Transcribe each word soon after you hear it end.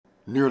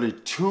Nearly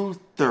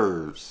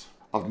 2/3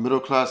 of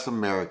middle-class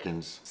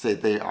Americans say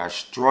they are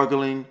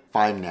struggling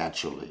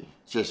financially,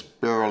 just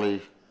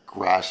barely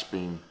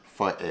grasping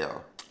for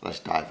air. Let's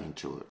dive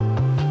into it.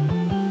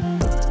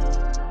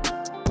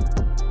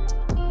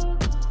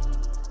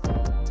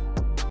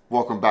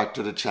 Welcome back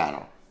to the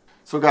channel.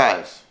 So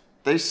guys,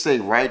 they say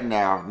right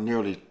now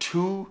nearly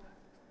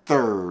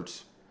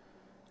 2/3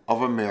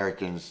 of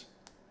Americans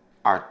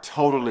are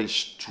totally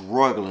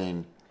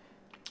struggling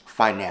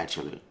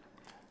financially,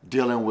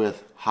 dealing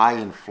with high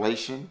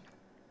inflation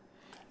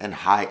and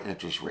high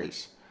interest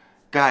rates.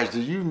 Guys,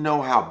 do you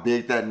know how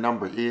big that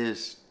number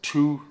is?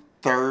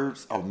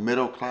 2/3 of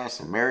middle-class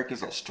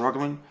Americans are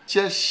struggling?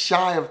 Just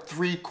shy of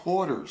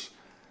 3/4.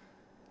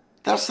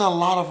 That's a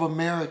lot of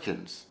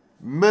Americans.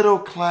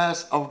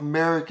 Middle-class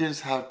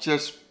Americans have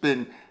just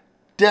been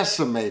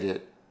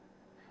decimated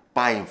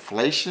by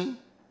inflation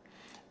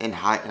and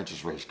high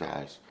interest rates,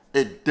 guys.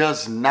 It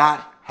does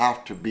not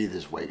have to be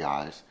this way,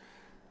 guys.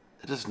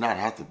 It does not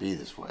have to be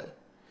this way.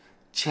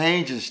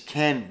 Changes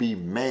can be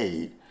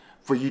made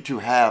for you to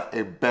have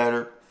a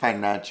better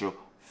financial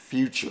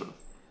future.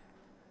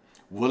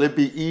 Will it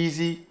be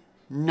easy?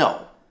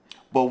 No.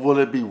 But will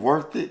it be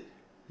worth it?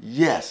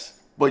 Yes.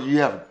 But you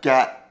have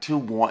got to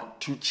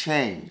want to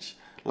change.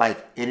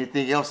 Like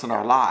anything else in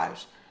our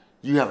lives,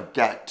 you have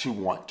got to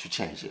want to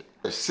change it.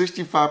 There's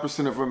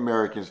 65% of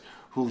Americans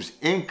whose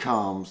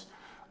incomes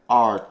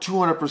are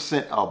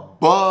 200%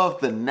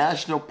 above the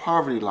national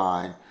poverty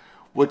line,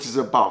 which is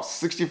about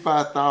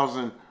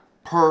 $65,000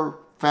 per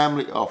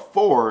family of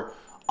four,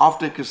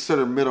 often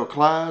considered middle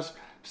class,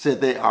 said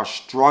they are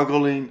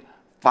struggling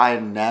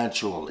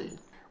financially.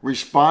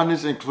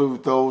 Respondents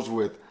include those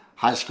with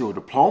high school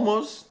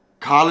diplomas,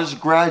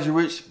 college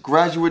graduates,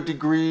 graduate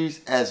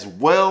degrees, as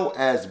well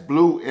as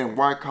blue and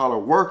white collar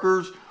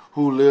workers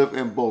who live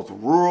in both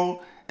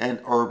rural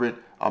and urban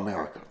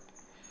America.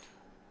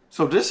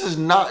 So this is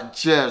not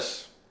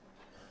just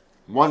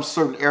one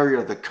certain area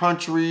of the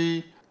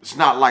country. It's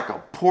not like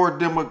a poor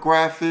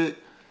demographic.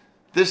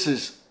 This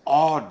is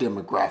all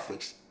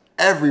demographics.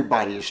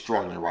 Everybody is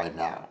struggling right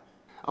now.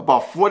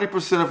 About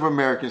 40% of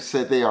Americans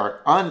said they are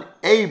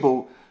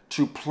unable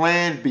to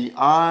plan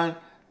beyond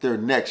their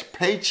next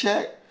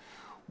paycheck,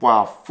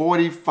 while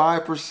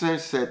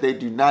 45% said they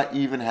do not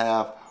even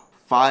have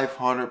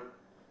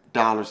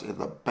 $500 in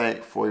the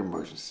bank for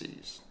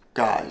emergencies.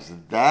 Guys,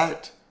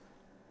 that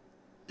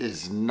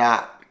is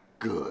not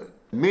good.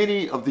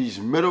 Many of these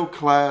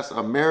middle-class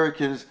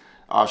Americans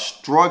are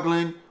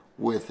struggling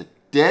with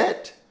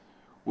debt,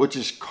 which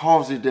is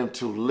causing them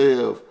to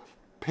live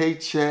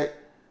paycheck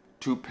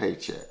to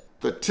paycheck.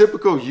 The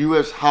typical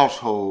U.S.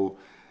 household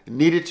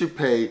needed to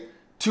pay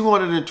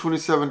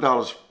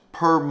 $227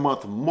 per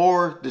month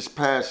more this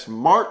past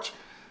March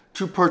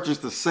to purchase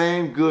the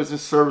same goods and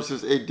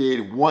services it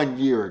did 1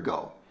 year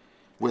ago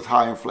with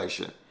high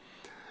inflation.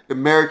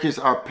 Americans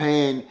are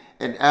paying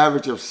an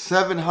average of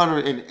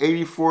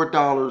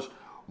 $784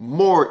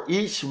 more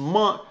each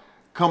month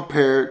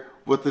compared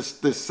with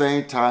the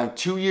same time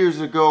 2 years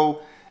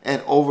ago, and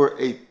over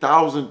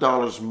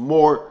 $1,000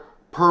 more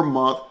per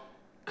month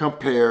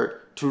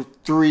compared to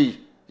 3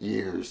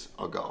 years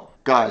ago.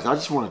 Guys, I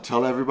just want to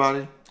tell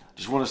everybody,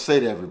 just want to say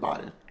to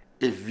everybody,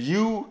 if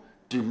you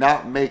do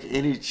not make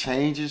any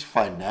changes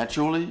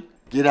financially,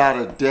 get out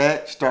of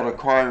debt, start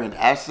acquiring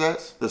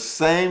assets, the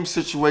same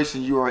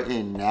situation you are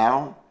in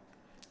now,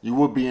 you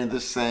will be in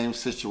the same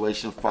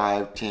situation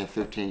 5, 10,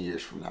 15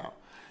 years from now.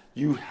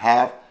 You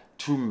have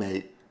to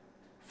make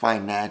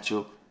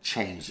financial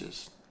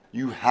changes.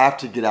 You have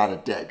to get out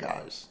of debt,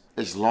 guys.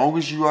 As long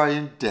as you are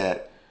in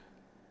debt,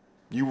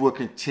 you will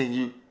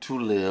continue to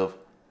live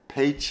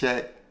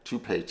paycheck to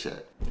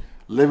paycheck.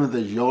 Living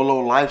the YOLO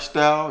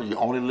lifestyle, you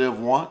only live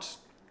once.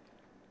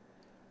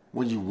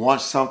 When you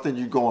want something,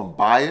 you go and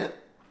buy it.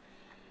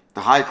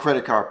 The high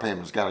credit card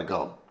payments gotta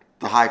go.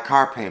 The high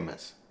car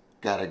payments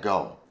gotta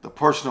go. The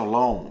personal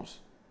loans,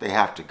 they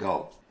have to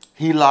go.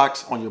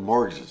 HELOCs on your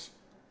mortgages,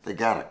 they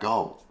gotta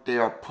go. They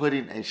are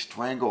putting a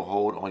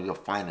stranglehold on your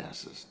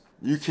finances.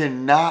 You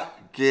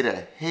cannot get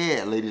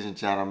ahead, ladies and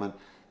gentlemen,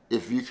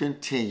 if you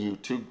continue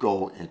to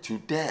go into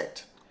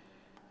debt.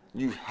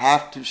 You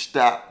have to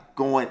stop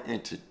going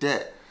into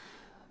debt.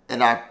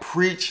 And I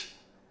preach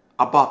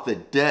about the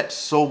debt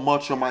so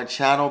much on my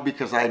channel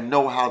because I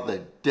know how the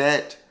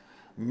debt,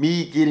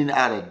 me getting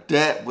out of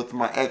debt with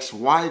my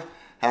ex-wife,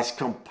 has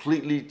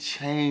completely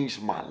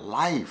changed my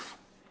life.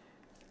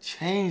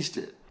 Changed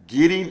it.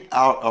 Getting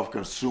out of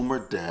consumer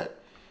debt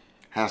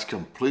has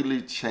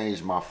completely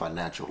changed my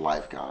financial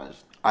life,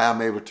 guys. I am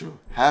able to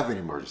have an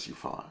emergency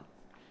fund.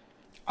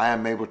 I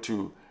am able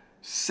to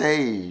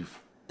save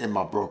in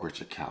my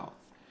brokerage account.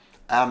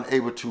 I am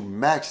able to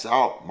max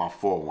out my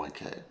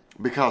 401k.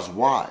 Because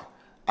why?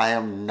 I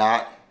am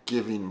not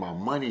giving my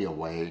money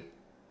away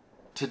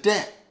to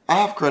debt. I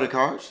have credit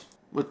cards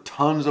with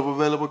tons of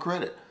available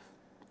credit,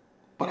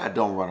 but I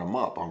don't run them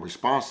up. I'm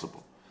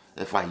responsible.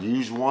 If I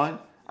use one,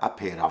 I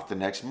pay it off the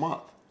next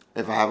month.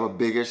 If I have a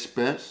big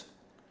expense,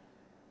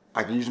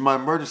 I can use my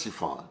emergency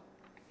fund.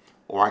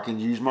 Or I can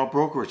use my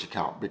brokerage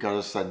account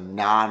because it's a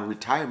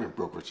non-retirement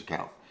brokerage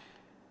account.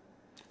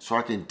 So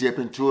I can dip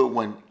into it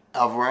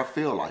whenever I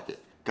feel like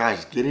it.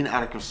 Guys, getting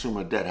out of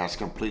consumer debt has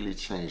completely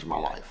changed my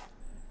life.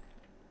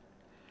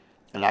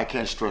 And I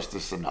can't stress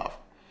this enough.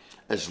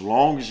 As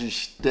long as you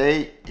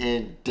stay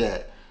in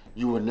debt,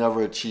 you will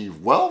never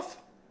achieve wealth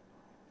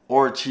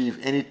or achieve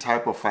any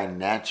type of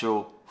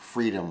financial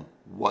freedom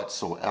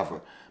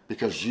whatsoever,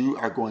 because you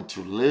are going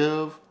to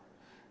live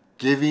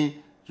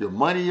giving your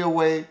money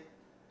away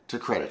to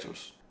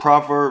creditors.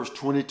 Proverbs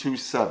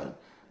 22:7.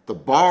 The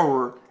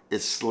borrower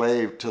is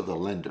slave to the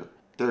lender.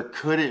 There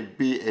couldn't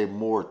be a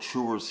more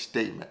truer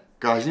statement.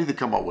 Guys, you need to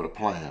come up with a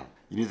plan.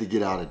 You need to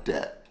get out of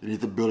debt. You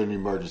need to build an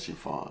emergency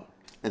fund.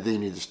 And then you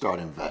need to start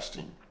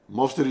investing.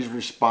 Most of these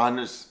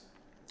respondents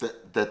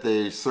that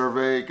they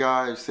surveyed,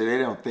 guys, say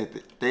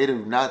they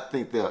do not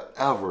think they'll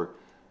ever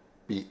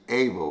be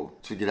able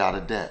to get out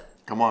of debt.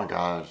 Come on,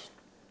 guys.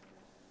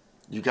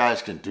 You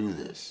guys can do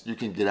this. You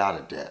can get out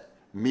of debt.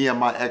 Me and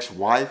my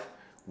ex-wife,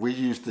 we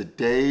used the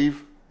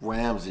Dave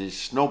Ramsey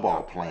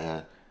snowball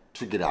plan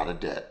to get out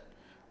of debt.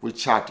 We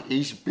chopped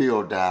each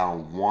bill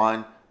down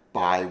one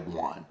by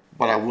one.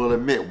 But I will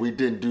admit, we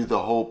didn't do the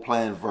whole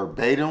plan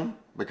verbatim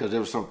because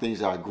there were some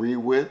things I agreed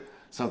with,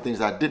 some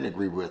things I didn't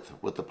agree with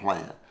the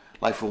plan.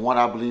 Like, for one,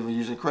 I believe in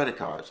using credit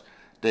cards.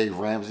 Dave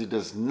Ramsey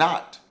does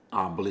not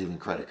believe in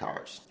credit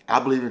cards. I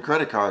believe in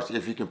credit cards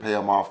if you can pay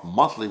them off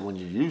monthly when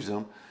you use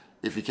them.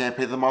 If you can't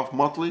pay them off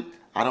monthly,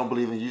 I don't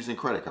believe in using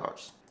credit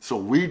cards. So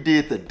we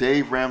did the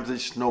Dave Ramsey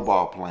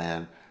snowball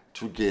plan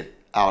to get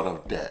out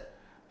of debt,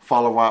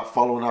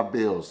 following our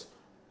bills,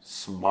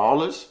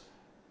 smallest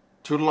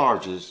to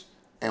largest,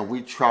 and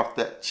we chopped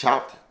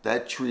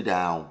that tree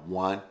down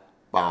one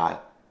by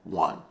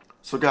one.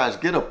 So guys,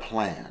 get a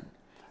plan.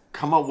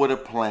 Come up with a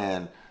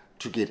plan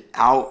to get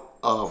out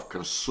of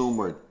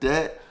consumer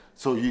debt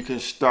so you can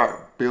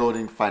start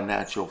building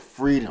financial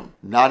freedom.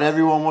 Not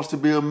everyone wants to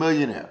be a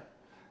millionaire.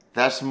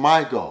 That's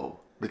my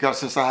goal, because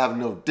since I have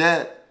no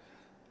debt,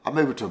 I'm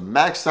able to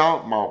max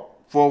out my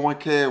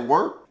 401k at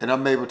work, and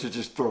I'm able to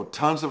just throw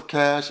tons of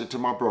cash into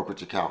my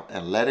brokerage account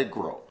and let it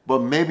grow.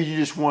 But maybe you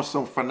just want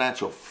some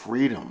financial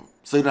freedom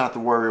so you don't have to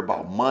worry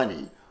about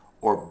money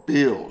or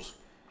bills.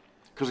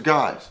 Because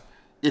guys,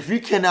 if you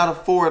cannot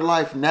afford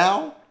life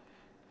now,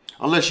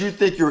 unless you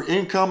think your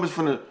income is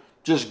going to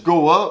just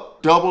go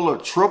up, double or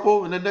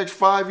triple in the next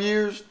 5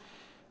 years,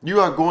 you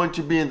are going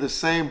to be in the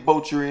same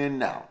boat you're in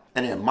now.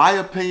 And in my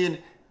opinion,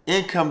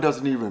 income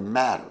doesn't even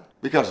matter,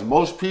 because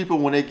most people,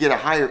 when they get a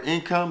higher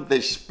income,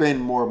 they spend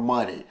more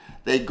money.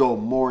 They go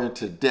more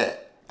into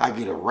debt. I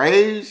get a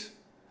raise,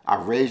 I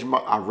raise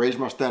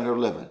my standard of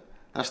living.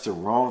 That's the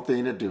wrong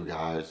thing to do,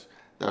 guys.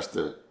 That's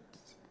the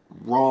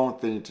wrong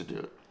thing to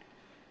do.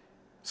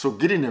 So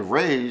getting a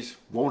raise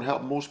won't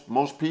help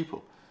most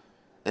people.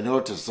 In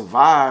order to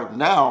survive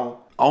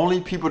now, only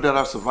people that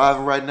are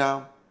surviving right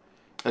now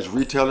is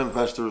retail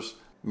investors,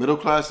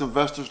 middle-class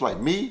investors like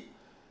me,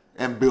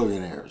 and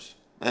billionaires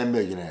and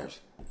millionaires.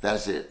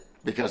 That's it.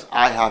 Because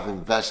I have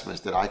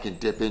investments that I can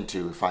dip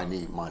into if I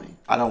need money.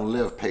 I don't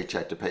live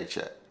paycheck to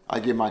paycheck. I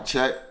get my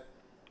check,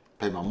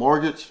 pay my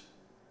mortgage,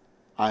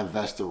 I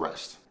invest the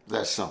rest.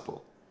 That's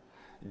simple.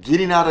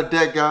 Getting out of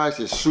debt, guys,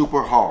 is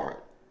super hard.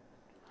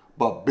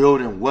 But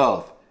building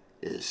wealth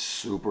is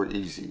super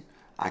easy.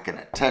 I can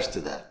attest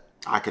to that.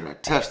 I can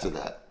attest to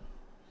that.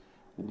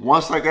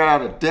 Once I got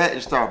out of debt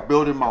and started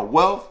building my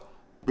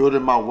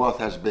wealth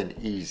has been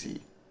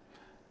easy.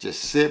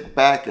 Just sit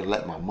back and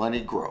let my money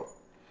grow.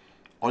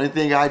 Only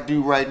thing I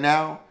do right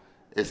now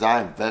is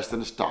I invest in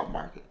the stock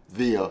market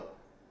via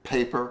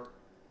paper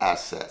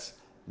assets,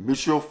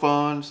 mutual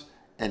funds,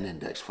 and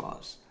index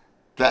funds.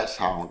 That's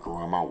how I'm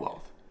growing my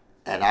wealth.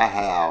 And I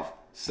have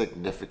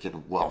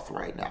significant wealth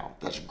right now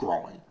that's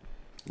growing.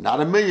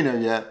 Not a millionaire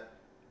yet,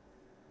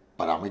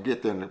 but I'm gonna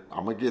get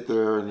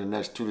there in the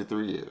next 2 to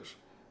 3 years.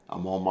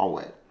 I'm on my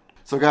way.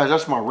 So guys,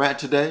 that's my rant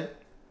today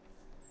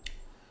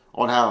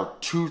on how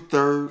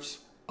 2/3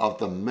 of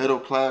the middle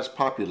class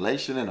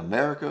population in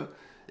America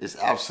is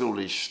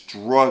absolutely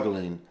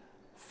struggling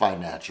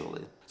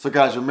financially. So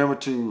guys, remember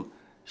to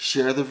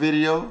share the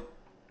video,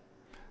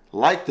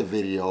 like the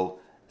video,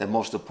 and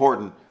most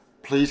important,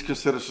 please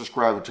consider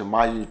subscribing to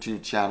my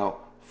YouTube channel,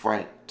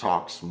 Frank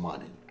Talks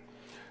Money.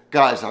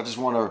 Guys, I just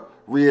want to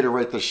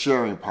reiterate the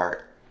sharing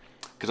part,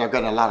 because I've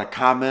gotten a lot of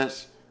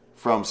comments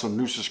from some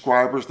new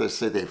subscribers that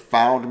say they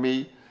found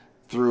me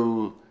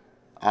through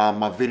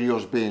my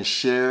videos being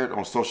shared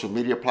on social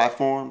media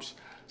platforms.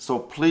 So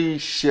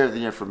please share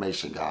the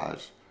information,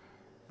 guys,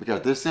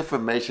 because this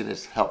information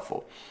is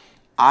helpful.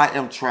 I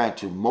am trying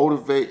to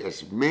motivate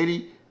as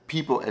many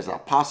people as I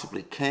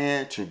possibly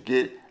can to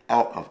get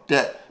out of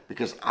debt,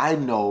 because I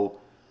know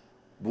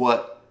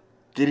what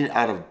getting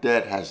out of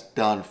debt has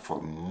done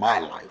for my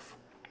life.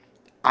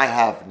 I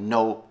have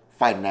no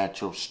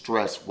financial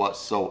stress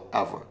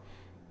whatsoever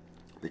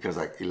because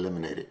I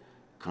eliminated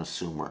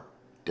consumer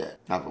debt.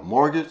 I have a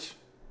mortgage.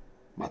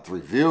 My 3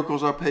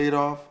 vehicles are paid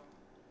off.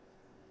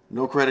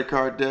 No credit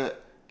card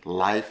debt.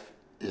 Life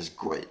is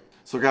great.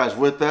 So guys,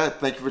 with that,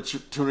 thank you for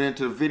tuning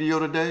into the video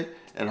today.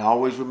 And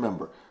always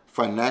remember,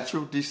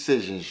 financial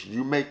decisions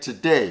you make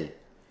today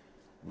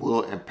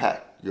will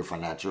impact your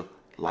financial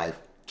life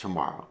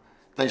tomorrow.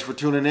 Thanks for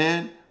tuning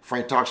in.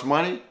 Frank Talks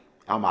Money.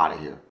 I'm out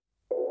of here.